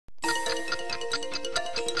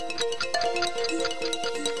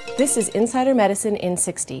This is Insider Medicine in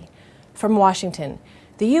 60. From Washington,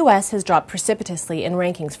 the U.S. has dropped precipitously in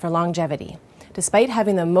rankings for longevity. Despite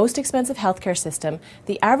having the most expensive healthcare system,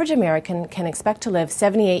 the average American can expect to live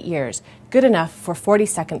 78 years, good enough for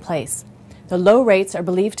 42nd place. The low rates are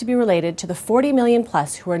believed to be related to the 40 million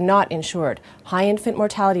plus who are not insured, high infant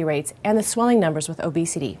mortality rates, and the swelling numbers with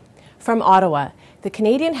obesity. From Ottawa, the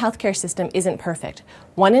Canadian healthcare system isn't perfect.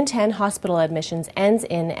 1 in 10 hospital admissions ends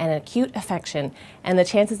in an acute infection, and the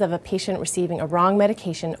chances of a patient receiving a wrong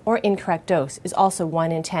medication or incorrect dose is also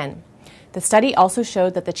 1 in 10. The study also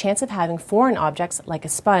showed that the chance of having foreign objects, like a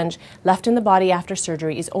sponge, left in the body after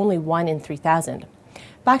surgery is only 1 in 3,000.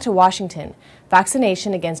 Back to Washington,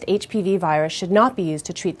 vaccination against HPV virus should not be used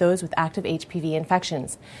to treat those with active HPV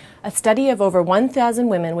infections. A study of over 1,000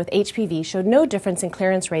 women with HPV showed no difference in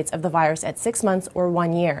clearance rates of the virus at 6 months or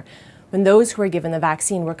 1 year, when those who were given the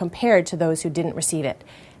vaccine were compared to those who didn't receive it.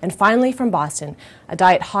 And finally, from Boston, a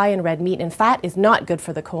diet high in red meat and fat is not good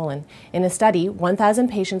for the colon. In a study, 1,000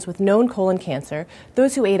 patients with known colon cancer,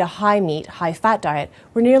 those who ate a high meat, high fat diet,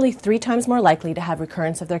 were nearly 3 times more likely to have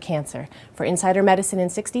recurrence of their cancer. For Insider Medicine in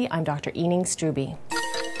 60, I'm Dr. Ening Struby.